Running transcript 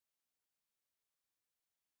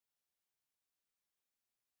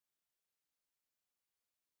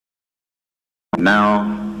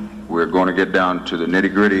Now we're going to get down to the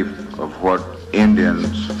nitty-gritty of what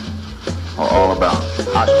Indians are all about.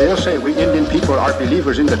 I still say we Indian people are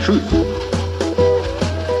believers in the truth.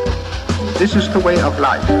 This is the way of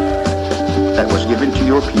life that was given to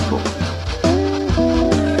your people.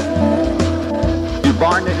 You're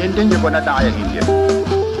born an Indian, you're going to die an Indian.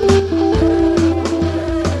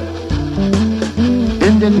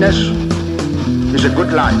 Indianness is a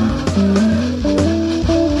good life.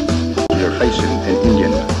 You're facing an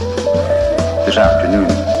Indian this afternoon.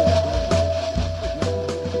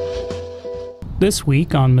 This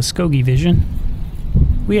week on Muskogee Vision,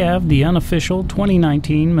 we have the unofficial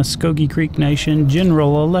 2019 Muskogee Creek Nation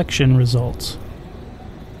general election results.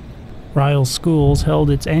 Riles Schools held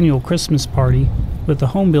its annual Christmas party with the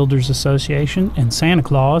Home Builders Association and Santa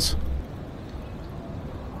Claus.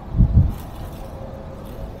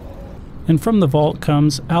 And from the vault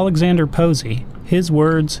comes Alexander Posey, his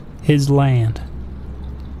words, his land.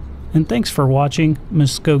 And thanks for watching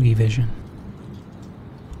Muskogee Vision.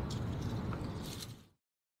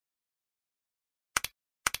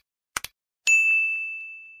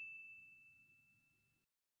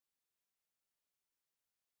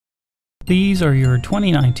 These are your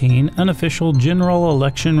 2019 unofficial general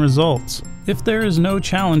election results. If there is no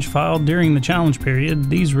challenge filed during the challenge period,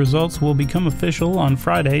 these results will become official on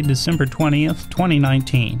Friday, December 20th,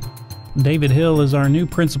 2019. David Hill is our new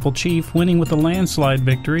principal chief, winning with a landslide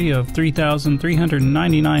victory of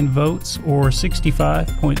 3,399 votes, or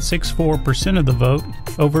 65.64% of the vote,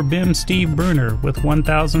 over BIM Steve Bruner with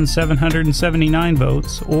 1,779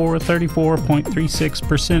 votes, or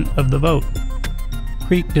 34.36% of the vote.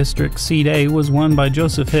 Creek District Seat A was won by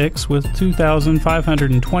Joseph Hicks with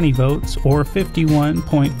 2,520 votes, or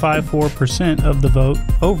 51.54% of the vote,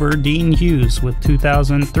 over Dean Hughes with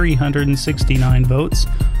 2,369 votes,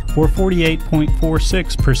 or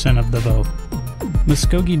 48.46% of the vote.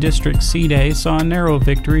 Muskogee District Seat A saw a narrow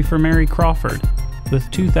victory for Mary Crawford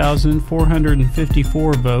with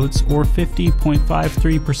 2,454 votes, or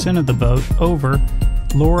 50.53% of the vote, over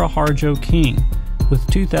Laura Harjo King with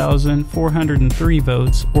 2,403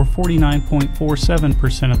 votes, or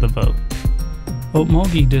 49.47% of the vote.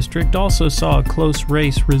 Okmulgee District also saw a close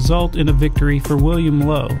race result in a victory for William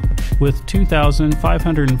Lowe, with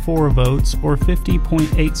 2,504 votes, or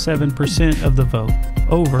 50.87% of the vote,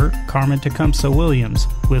 over Carmen Tecumseh Williams,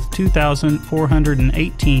 with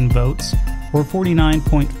 2,418 votes, or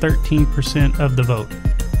 49.13% of the vote.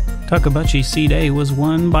 Tuckabutchee Seat A was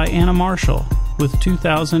won by Anna Marshall, with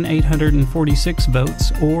 2,846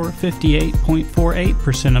 votes, or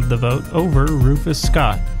 58.48% of the vote, over Rufus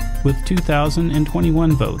Scott, with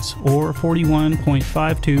 2,021 votes, or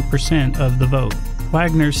 41.52% of the vote.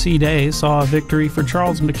 Wagner Seat A saw a victory for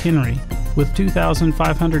Charles McHenry, with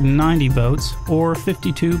 2,590 votes, or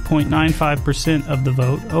 52.95% of the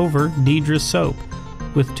vote, over Deidre Soap,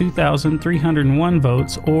 with 2,301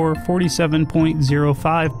 votes, or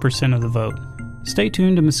 47.05% of the vote. Stay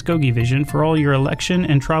tuned to Muskogee Vision for all your election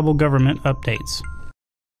and tribal government updates.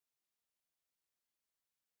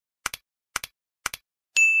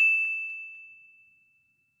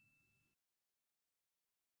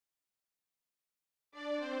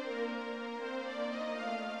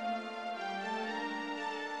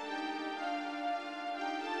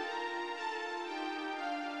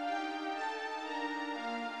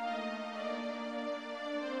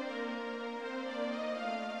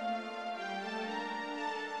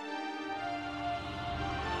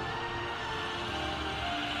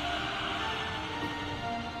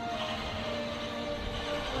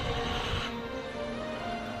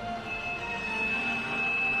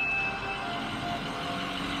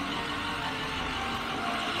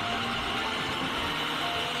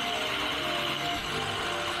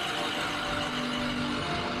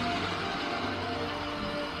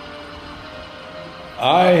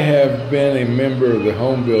 I have been a member of the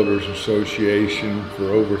Home Builders Association for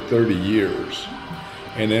over 30 years.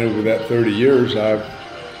 And then over that 30 years, I've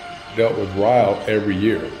dealt with Ryle every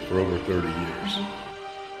year for over 30 years.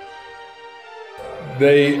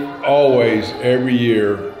 They always, every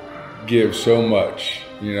year, give so much.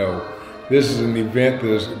 You know, this is an event that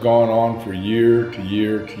has gone on for year to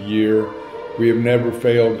year to year. We have never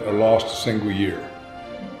failed or lost a single year.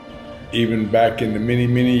 Even back in the many,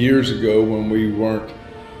 many years ago when we weren't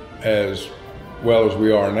as well as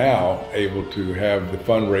we are now able to have the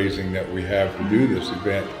fundraising that we have to do this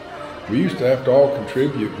event, we used to have to all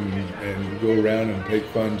contribute and go around and take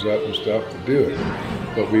funds up and stuff to do it.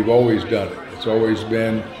 But we've always done it. It's always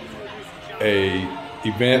been an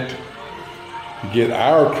event to get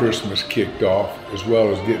our Christmas kicked off as well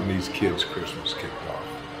as getting these kids' Christmas kicked off.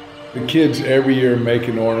 The kids every year make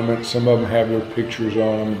an ornament. Some of them have their pictures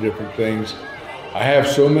on them, different things. I have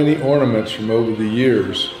so many ornaments from over the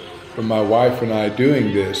years from my wife and I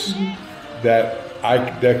doing this that I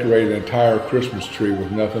could decorate an entire Christmas tree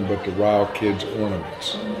with nothing but the Ryle kids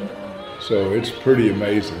ornaments. So it's pretty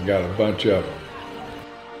amazing. Got a bunch of them.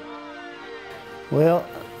 Well,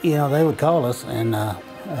 you know, they would call us and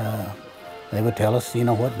they would tell us, you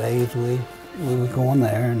know, what days we were going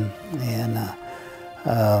there, and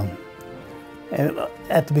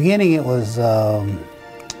at the beginning it was,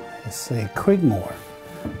 let's see, Creedmoor.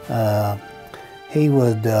 He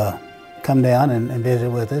would come down and visit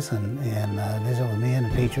with us and visit with me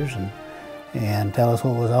and the teachers and tell us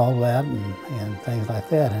what it was all about and things like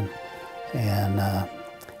that. And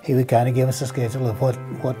he would kind of give us a schedule of what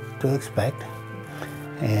to expect.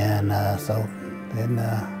 And so then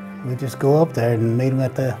we'd just go up there and meet them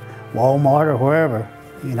at the Walmart or wherever,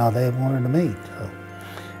 you know, they wanted to meet. So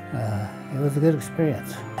it was a good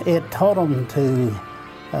experience. It taught them to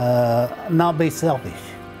not be selfish.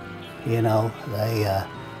 You know,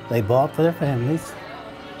 they bought for their families,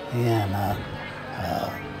 and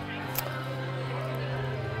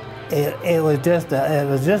it was just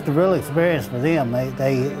a real experience for them.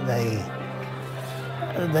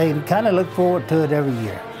 They kind of look forward to it every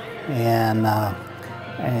year, and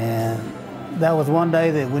that was one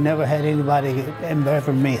day that we never had anybody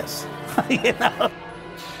ever miss. You know.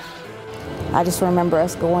 I just remember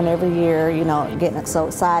us going every year, you know, getting so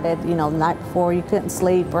excited, you know, the night before you couldn't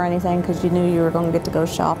sleep or anything because you knew you were going to get to go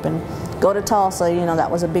shop and go to Tulsa. You know,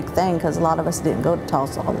 that was a big thing because a lot of us didn't go to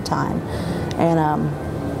Tulsa all the time. And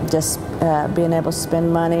just being able to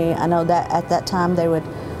spend money. I know that at that time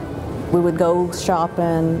we would go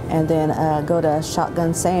shopping and then go to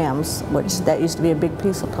Shotgun Sam's, which that used to be a big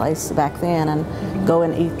pizza place back then, and go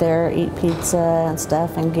and eat there, eat pizza and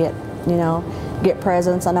stuff, and get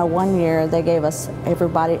presents. I know one year they gave us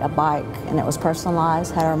everybody a bike, and it was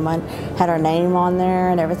personalized, had our name on there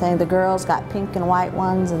and everything. The girls got pink and white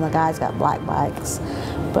ones, and the guys got black bikes.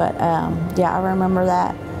 But yeah, I remember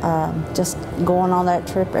that. Just going on that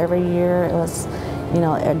trip every year, it was, you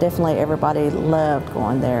know, definitely everybody loved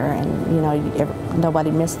going there, and you know, nobody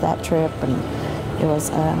missed that trip, and it was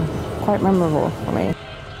quite memorable for me.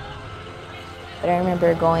 But I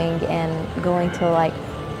remember going to like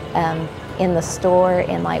in the store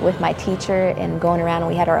and like with my teacher and going around, and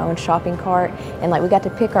we had our own shopping cart, and like we got to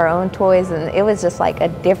pick our own toys, and it was just like a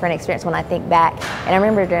different experience when I think back. And I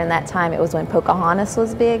remember during that time it was when Pocahontas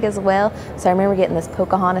was big as well, so I remember getting this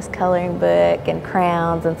Pocahontas coloring book and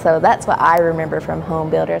crowns, and so that's what I remember from Home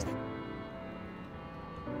Builders.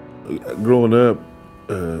 Growing up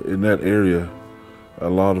in that area, a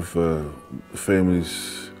lot of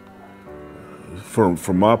families, from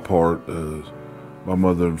my part, my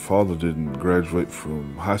mother and father didn't graduate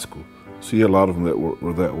from high school, so you had a lot of them that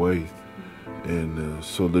were that way, and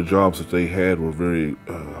so the jobs that they had were very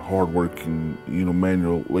hard-working, you know,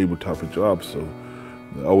 manual labor type of jobs. So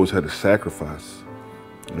they always had to sacrifice,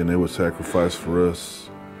 and they would sacrifice for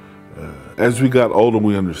us. As we got older,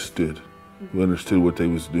 we understood. We understood what they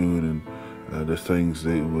was doing and the things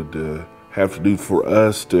they would have to do for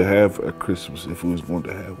us to have a Christmas if we was going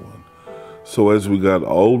to have one. So as we got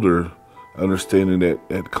older, understanding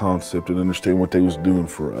that concept and understanding what they was doing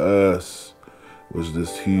for us was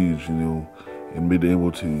just huge, you know, and being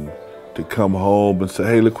able to come home and say,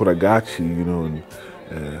 hey, look what I got you, you know, and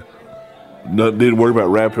didn't worry about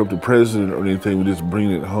wrapping up the present or anything, we just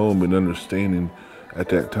bringing it home and understanding at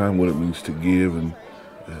that time what it means to give and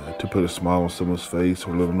to put a smile on someone's face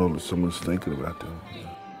or let them know that someone's thinking about them.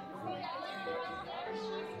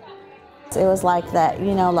 It was like that,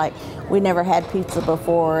 you know, like we never had pizza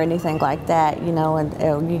before or anything like that, you know,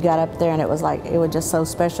 and you got up there and it was like, it was just so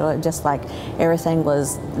special. It just like everything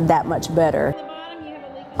was that much better.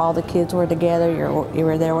 All the kids were together, you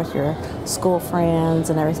were there with your school friends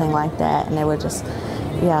and everything like that, and they were just,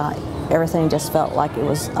 yeah, everything just felt like it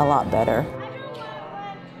was a lot better.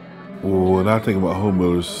 Well, when I think about Home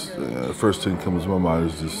Builders, the first thing that comes to my mind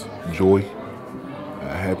is just joy,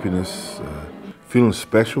 happiness, feeling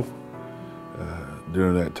special.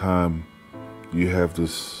 During that time, you have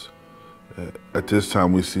this, at this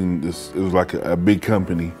time we seen this, it was like a big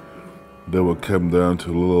company that would come down to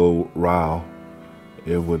little old Ryle.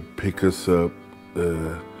 It would pick us up,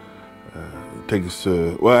 take us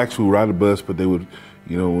to, well actually ride a bus, but they would,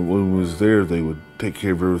 you know, when we was there, they would take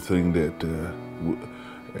care of everything that,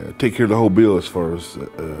 take care of the whole bill as far as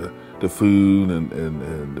the food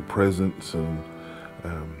and the presents. And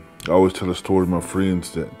I always tell a story to my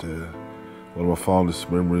friends that one of my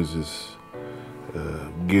fondest memories is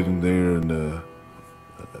getting there, and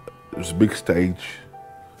there's a big stage,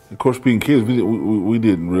 Of course, being kids, we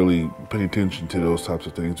didn't really pay attention to those types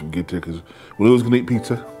of things when we get there, because when they was going to eat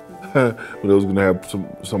pizza, when they was going to have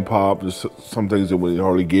some pop, there's some things that we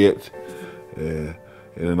hardly get, and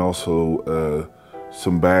then also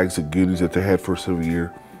some bags of goodies that they had first every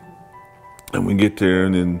year. And we get there,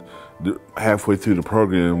 and then halfway through the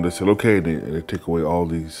program, they said, okay, they take away all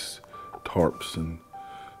these tarps, and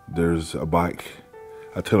there's a bike,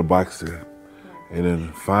 a ton of bikes there. And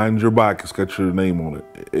then find your bike, it's got your name on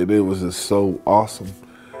it. And it was just so awesome.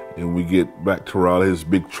 And we get back to Raleigh, his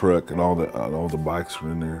big truck, and all the bikes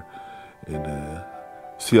are in there. And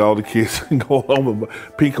see all the kids go on with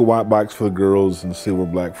pink and white bikes for the girls and silver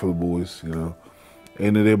and black for the boys, you know.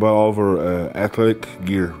 And then they bought all of our athletic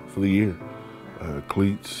gear for the year.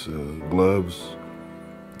 Cleats, gloves,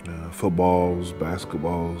 footballs,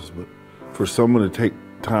 basketballs. But for someone to take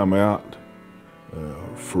time out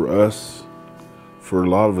for us, for a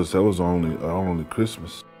lot of us, that was only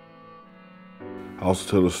Christmas. I also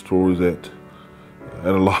tell a story that,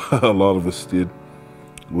 and a lot of us did,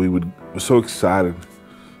 we were so excited.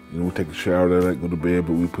 You know, we take a shower that night, go to bed,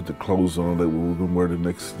 but we put the clothes on that we were going to wear the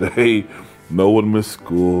next day. No one missed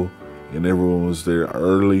school, and everyone was there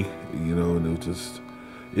early, you know, and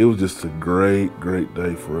it was just a great, great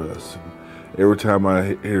day for us. And every time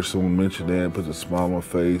I hear someone mention that, it puts a smile on my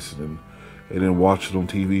face, and then watch it on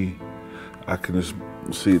TV, I can just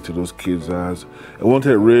see it to those kids' eyes. And one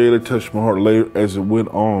thing that really touched my heart later as it went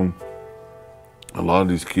on, a lot of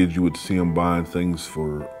these kids, you would see them buying things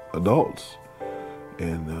for adults.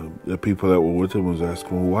 And the people that were with them was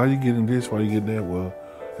asking, well, why are you getting this? Why are you getting that? Well,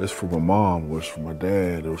 it's for my mom, or it's for my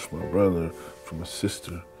dad, or it's for my brother, for my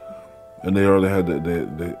sister. And they already had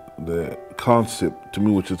the concept, to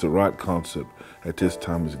me, which is the right concept at this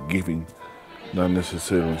time, is giving. Not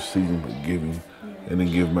necessarily receiving, but giving. And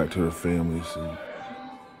then give back to their families.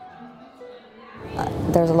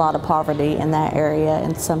 There's a lot of poverty in that area,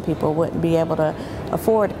 and some people wouldn't be able to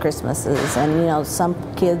afford Christmases. And you know, some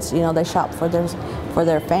kids, you know, they shop for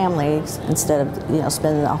their families instead of, you know,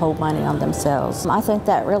 spending the whole money on themselves. I think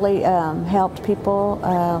that really helped people,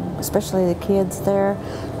 especially the kids there,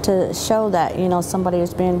 to show that, you know, somebody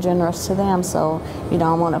is being generous to them. So, you know,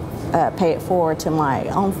 I want to pay it forward to my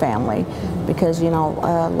own family, because, you know,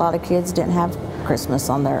 a lot of kids didn't have Christmas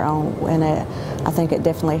on their own, and I think it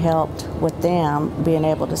definitely helped with them being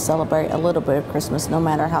able to celebrate a little bit of Christmas, no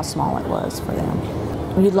matter how small it was for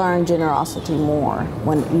them. You learn generosity more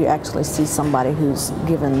when you actually see somebody who's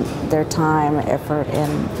given their time, effort,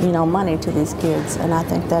 and, you know, money to these kids, and I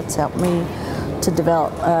think that's helped me to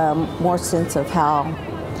develop more sense of how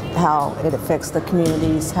it affects the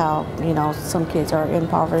communities, how, you know, some kids are in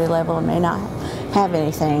poverty level and may not have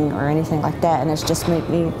anything or anything like that, and it's just made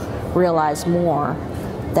me realize more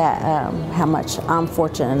that how much I'm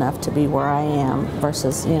fortunate enough to be where I am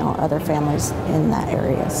versus, you know, other families in that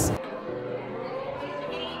areas.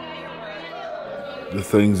 The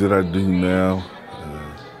things that I do now,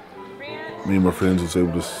 me and my friends was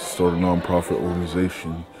able to start a nonprofit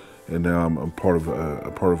organization, and now I'm part of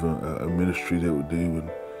a ministry that we do, and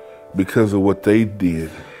because of what they did,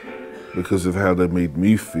 because of how they made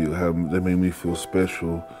me feel, how they made me feel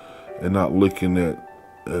special, and not looking at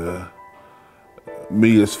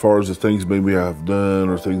me as far as the things maybe I've done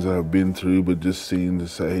or things I've been through, but just seeing to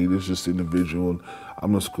say, hey, this is just an individual, and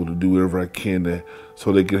I'm just going to do whatever I can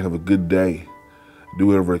so they can have a good day. Do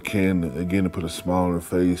whatever I can, again, to put a smile on their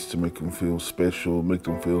face, to make them feel special, make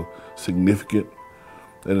them feel significant.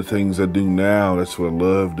 And the things I do now, that's what I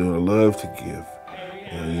love doing. I love to give.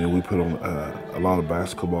 And, you know, we put on a lot of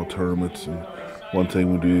basketball tournaments, and one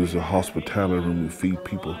thing we do is a hospitality room. We feed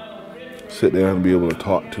people, sit down and be able to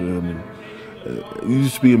talk to them, and you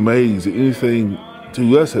just be amazed at anything.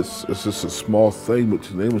 To us, it's just a small thing, but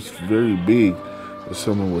to them, it's very big that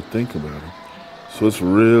someone would think about it. So it's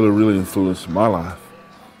really, really influenced my life.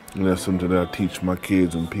 And that's something that I teach my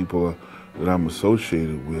kids and people that I'm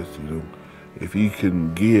associated with. You know, if you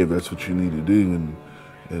can give, that's what you need to do.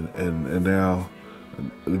 And now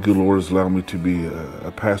the good Lord has allowed me to be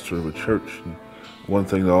a pastor of a church. And one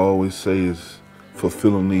thing I always say is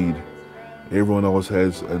fulfill a need. Everyone always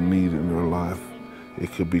has a need in their life.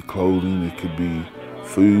 It could be clothing, it could be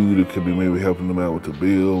food, it could be maybe helping them out with the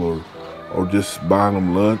bill, or just buying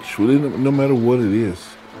them lunch, no matter what it is.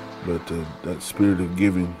 But that spirit of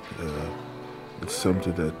giving, it's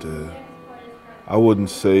something that I wouldn't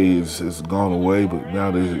say is gone away, but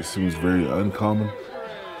nowadays it seems very uncommon,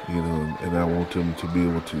 you know, and I want them to be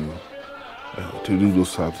able to do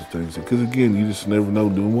those types of things. Because again, you just never know,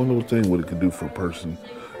 doing one little thing, what it can do for a person,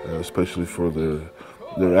 especially for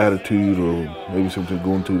their attitude or maybe something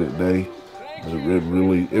going through that day.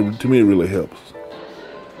 To me, it really helps.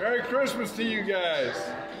 Christmas to you guys.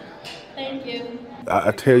 Thank you.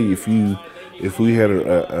 I tell you, if we had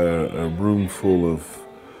a room full of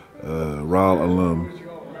Ryle alum,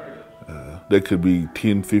 they could be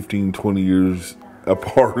 10, 15, 20 years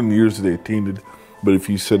apart in the years that they attended. But if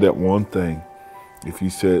you said that one thing, if you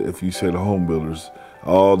said home builders,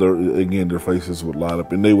 their faces would light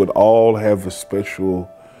up, and they would all have a special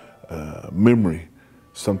memory,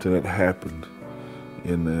 something that happened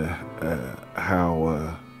in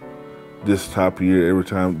how this type of year, every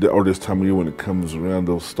time, or this time of year when it comes around,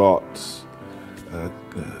 those thoughts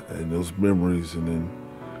and those memories, and then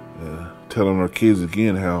telling our kids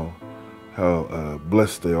again how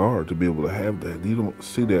blessed they are to be able to have that. You don't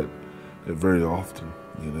see that very often,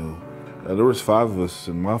 you know. There was 5 of us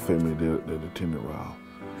in my family that attended Ryle,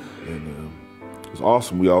 and it was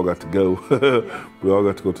awesome. We all got to go. We all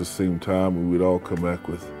got to go at the same time, and we'd all come back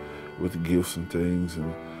with gifts and things.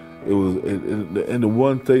 And it was, and the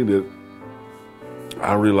one thing that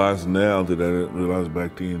I realize now that I didn't realize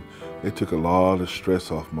back then, it took a lot of stress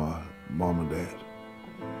off my mom and dad,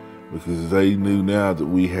 because they knew now that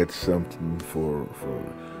we had something for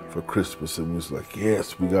Christmas, and it was like,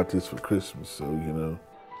 yes, we got this for Christmas. So, you know,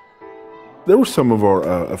 there were some of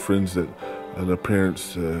our friends that their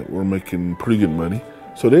parents were making pretty good money,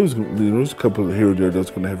 so there was a couple of here or there that's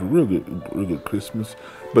going to have a real good Christmas.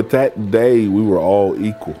 But that day we were all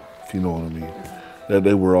equal, if you know what I mean. That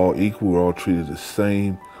day we're all equal, we're all treated the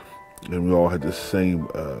same, and we all had the same,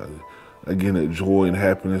 again, that joy and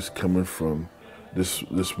happiness coming from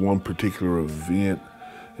this one particular event,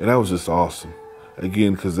 and that was just awesome.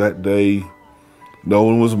 Again, because that day, no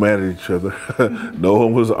one was mad at each other, no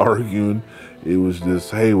one was arguing. It was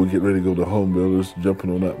just, hey, we're getting ready to go to Home Builders,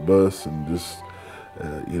 jumping on that bus, and just,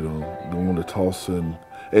 going to Tulsa.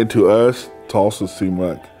 And to us, Tulsa seemed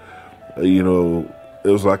like, it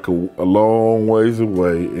was like a long ways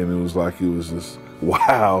away, and it was just,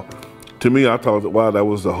 wow. To me, I thought, wow, that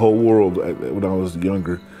was the whole world when I was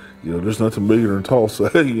younger. You know, there's nothing bigger than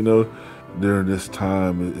Tulsa, you know. During this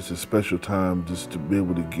time, it's a special time just to be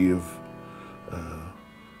able to give.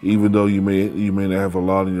 Even though you may not have a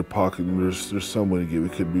lot in your pocket, and there's some way to give.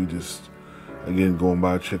 It could be just, again, going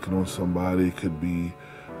by checking on somebody. It could be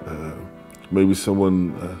maybe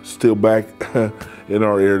someone still back in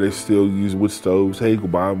our area, they still use wood stoves. Hey, go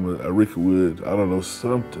buy them a rick of wood. I don't know,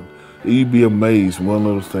 something. You'd be amazed one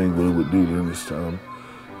little thing what it would do during this time.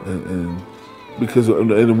 And because,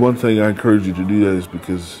 and one thing I encourage you to do that is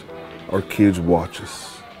because our kids watch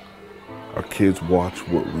us. Our kids watch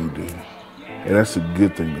what we do. And that's a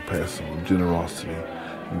good thing to pass on, generosity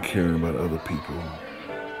and caring about other people.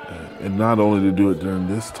 And not only to do it during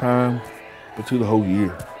this time, but through the whole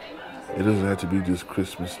year. It doesn't have to be just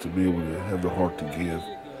Christmas to be able to have the heart to give.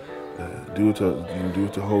 Do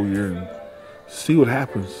it the whole year and see what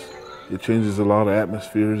happens. It changes a lot of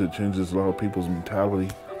atmospheres. It changes a lot of people's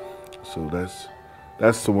mentality. So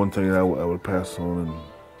that's the one thing I would pass on,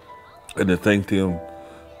 and to thank them,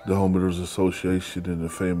 the Home Builders Association and the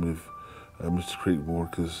family of Mr. Creekmore,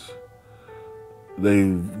 because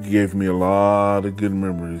they gave me a lot of good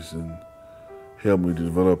memories and helped me to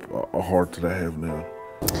develop a heart that I have now.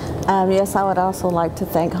 Yes, I would also like to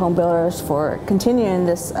thank Home Builders for continuing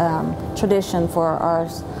this tradition for our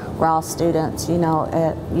Ryle students. You know,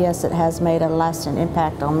 yes, it has made a lasting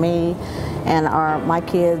impact on me and my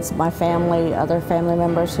kids, my family, other family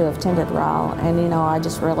members who have attended Ryle. And, you know, I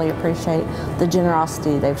just really appreciate the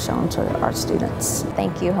generosity they've shown to our students.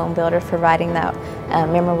 Thank you, Home Builders, for providing that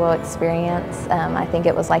memorable experience. I think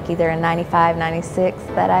it was like either in '95, '96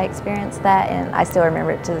 that I experienced that, and I still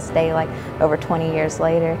remember it to this day, like over 20 years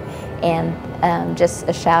later. And just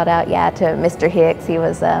a shout out, to Mr. Hicks. He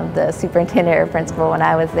was the superintendent or principal when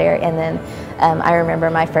I was there. And then I remember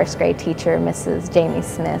my first grade teacher, Mrs. Jamie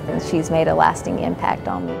Smith, and she's made a lasting impact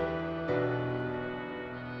on me.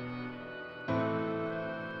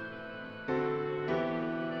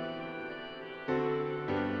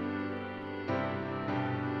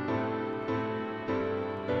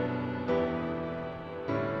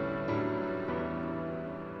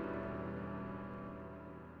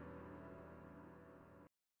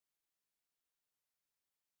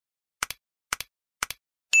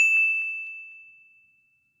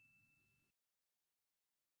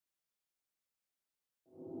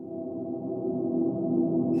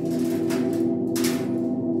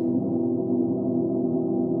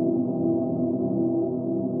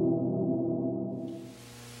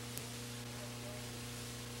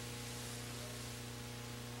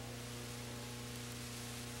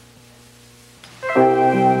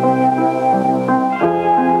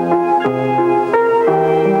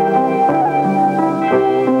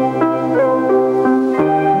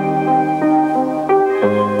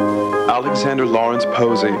 Alexander Lawrence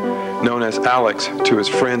Posey, known as Alex to his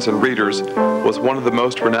friends and readers, was one of the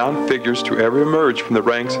most renowned figures to ever emerge from the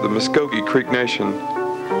ranks of the Muskogee Creek Nation.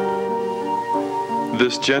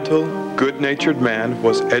 This gentle, good-natured man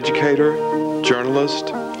was educator, journalist,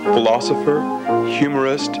 philosopher,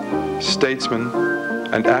 humorist, statesman,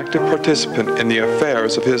 and active participant in the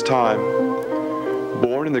affairs of his time.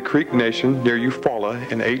 Born in the Creek Nation near Eufaula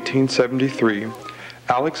in 1873,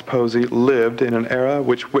 Alex Posey lived in an era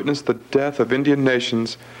which witnessed the death of Indian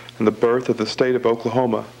nations and the birth of the state of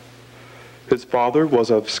Oklahoma. His father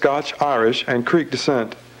was of Scotch, Irish, and Creek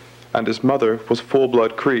descent, and his mother was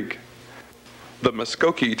full-blood Creek. The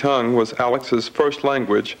Muskogee tongue was Alex's first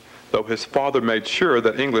language, though his father made sure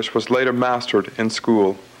that English was later mastered in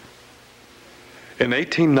school. In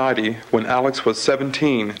 1890, when Alex was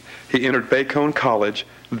 17, he entered Bacone College,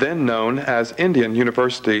 then known as Indian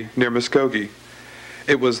University, near Muskogee.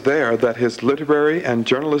 It was there that his literary and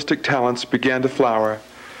journalistic talents began to flower.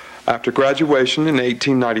 After graduation in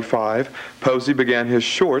 1895, Posey began his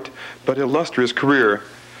short but illustrious career.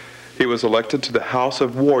 He was elected to the House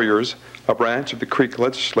of Warriors, a branch of the Creek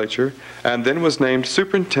legislature, and then was named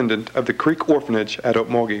superintendent of the Creek Orphanage at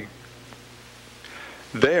Okmulgee.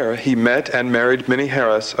 There he met and married Minnie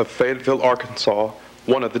Harris of Fayetteville, Arkansas,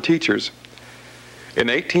 one of the teachers. In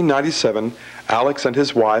 1897, Alex and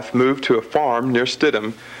his wife moved to a farm near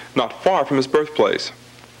Stidham, not far from his birthplace.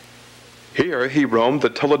 Here he roamed the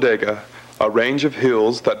Talladega, a range of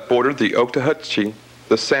hills that bordered the Oktahutchee,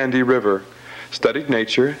 the Sandy River, studied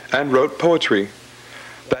nature, and wrote poetry.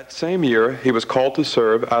 That same year, he was called to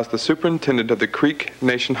serve as the superintendent of the Creek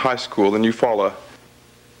Nation High School in Eufaula.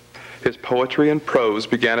 His poetry and prose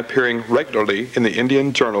began appearing regularly in the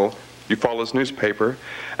Indian Journal, Eufaula's newspaper,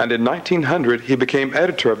 and in 1900 he became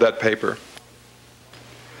editor of that paper.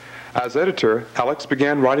 As editor, Alex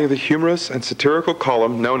began writing the humorous and satirical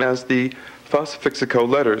column known as the Fuss Fixico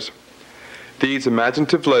Letters. These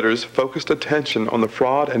imaginative letters focused attention on the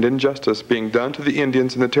fraud and injustice being done to the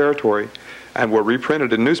Indians in the territory and were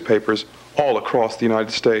reprinted in newspapers all across the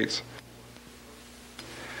United States.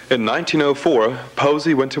 In 1904,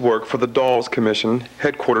 Posey went to work for the Dawes Commission,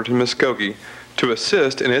 headquartered in Muskogee, to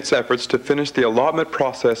assist in its efforts to finish the allotment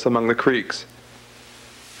process among the Creeks.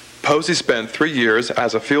 Posey spent 3 years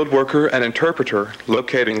as a field worker and interpreter,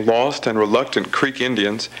 locating lost and reluctant Creek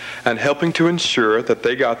Indians and helping to ensure that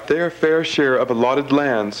they got their fair share of allotted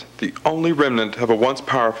lands, the only remnant of a once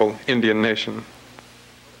powerful Indian nation.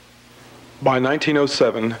 By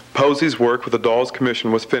 1907, Posey's work with the Dawes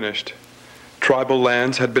Commission was finished. Tribal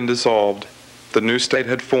lands had been dissolved, the new state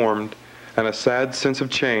had formed, and a sad sense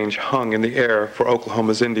of change hung in the air for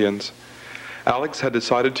Oklahoma's Indians. Alex had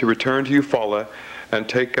decided to return to Eufaula and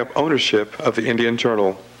take up ownership of the Indian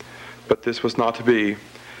Journal. But this was not to be.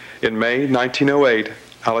 In May 1908,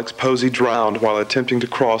 Alex Posey drowned while attempting to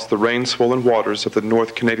cross the rain-swollen waters of the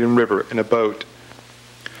North Canadian River in a boat.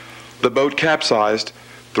 The boat capsized,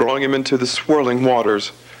 throwing him into the swirling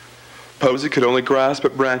waters. Posey could only grasp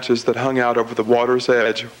at branches that hung out over the water's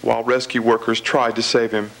edge while rescue workers tried to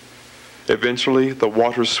save him. Eventually, the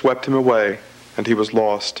waters swept him away, and he was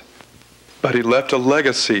lost. But he left a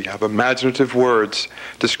legacy of imaginative words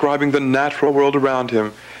describing the natural world around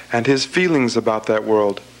him and his feelings about that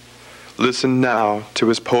world. Listen now to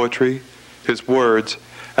his poetry, his words,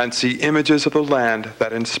 and see images of the land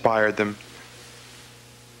that inspired them.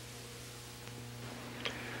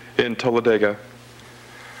 In Talladega,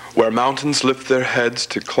 where mountains lift their heads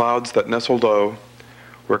to clouds that nestle low,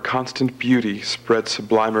 where constant beauty spreads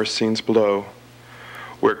sublimer scenes below,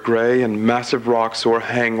 where gray and massive rocks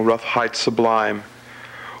o'erhang rough heights sublime,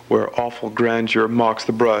 where awful grandeur mocks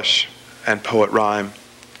the brush and poet rhyme.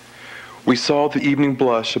 We saw the evening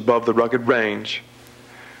blush above the rugged range.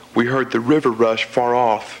 We heard the river rush far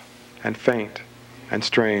off and faint and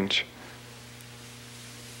strange.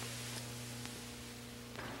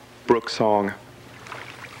 Brook Song.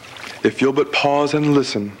 If you'll but pause and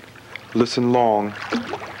listen, listen long,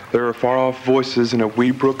 there are far-off voices in a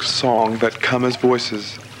wee brook's song that come as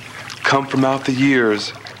voices, come from out the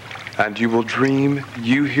years, and you will dream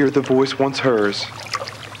you hear the voice once hers,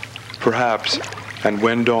 perhaps, and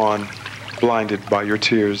when dawn, blinded by your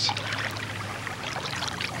tears.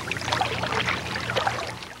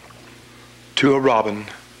 To a robin,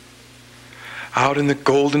 out in the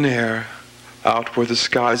golden air, out where the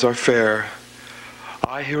skies are fair,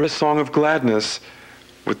 I hear a song of gladness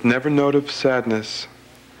with never note of sadness.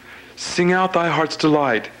 Sing out thy heart's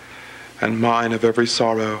delight, and mine of every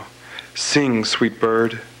sorrow. Sing, sweet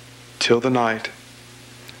bird, till the night,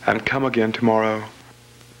 and come again tomorrow.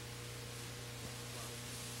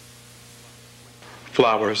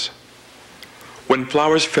 Flowers. When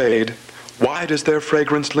flowers fade, Why does their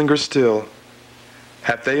fragrance linger still?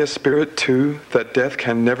 Have they a spirit too that death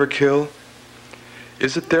can never kill?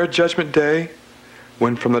 Is it their judgment day,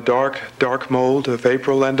 when from the dark, dark mold of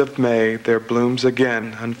April and of May their blooms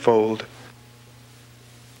again unfold?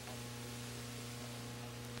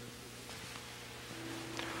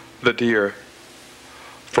 The deer.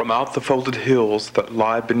 From out the folded hills that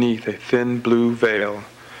lie beneath a thin blue veil,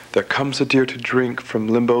 there comes a deer to drink from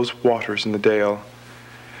limbo's waters in the dale.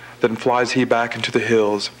 Then flies he back into the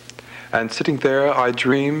hills, and sitting there I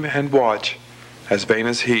dream and watch, as vain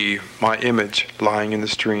as he, my image lying in the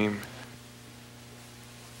stream.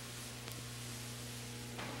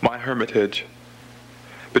 My hermitage.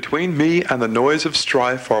 Between me and the noise of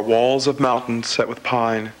strife are walls of mountains set with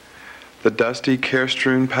pine. The dusty,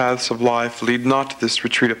 care-strewn paths of life lead not to this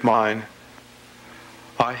retreat of mine.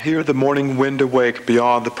 I hear the morning wind awake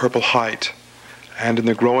beyond the purple height, and in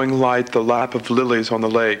the growing light the lap of lilies on the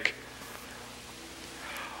lake.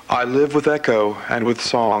 I live with echo and with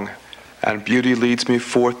song, and beauty leads me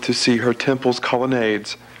forth to see her temple's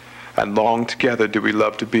colonnades, and long together do we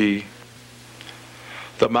love to be.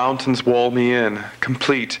 The mountains wall me in,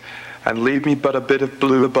 complete, and leave me but a bit of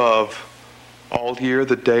blue above. All year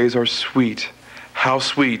the days are sweet, how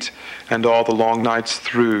sweet, and all the long nights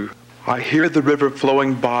through. I hear the river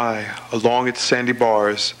flowing by along its sandy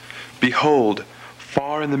bars. Behold,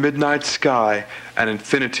 far in the midnight sky, an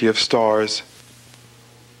infinity of stars.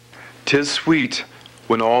 'Tis sweet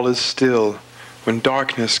when all is still, when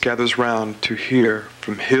darkness gathers round, to hear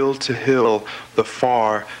from hill to hill the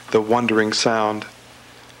far, the wondering sound.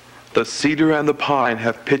 The cedar and the pine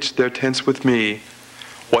have pitched their tents with me.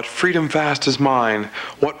 What freedom vast is mine,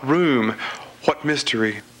 what room, what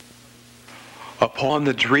mystery. Upon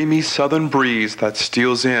the dreamy southern breeze that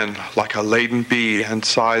steals in like a laden bee and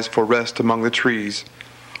sighs for rest among the trees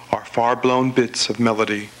are far-blown bits of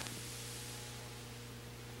melody.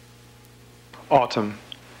 Autumn.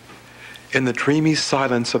 In the dreamy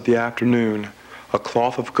silence of the afternoon, a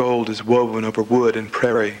cloth of gold is woven over wood and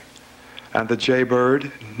prairie, and the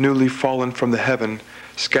jaybird, newly fallen from the heaven,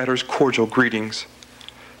 scatters cordial greetings,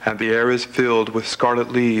 and the air is filled with scarlet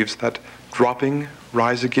leaves that, dropping,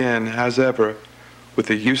 rise again, as ever, with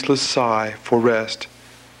a useless sigh for rest,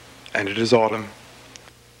 and it is autumn.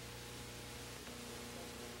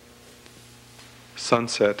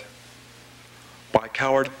 Sunset. By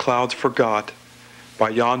coward clouds forgot, by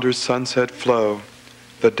yonder's sunset flow,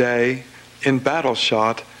 the day, in battle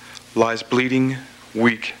shot, lies bleeding,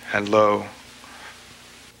 weak and low.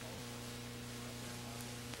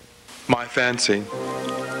 My fancy.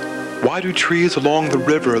 Why do trees along the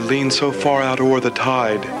river lean so far out o'er the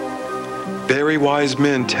tide? Very wise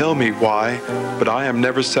men tell me why, but I am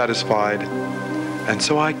never satisfied. And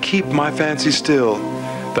so I keep my fancy still,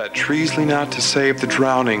 that trees lean out to save the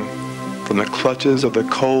drowning from the clutches of the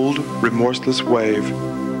cold, remorseless wave.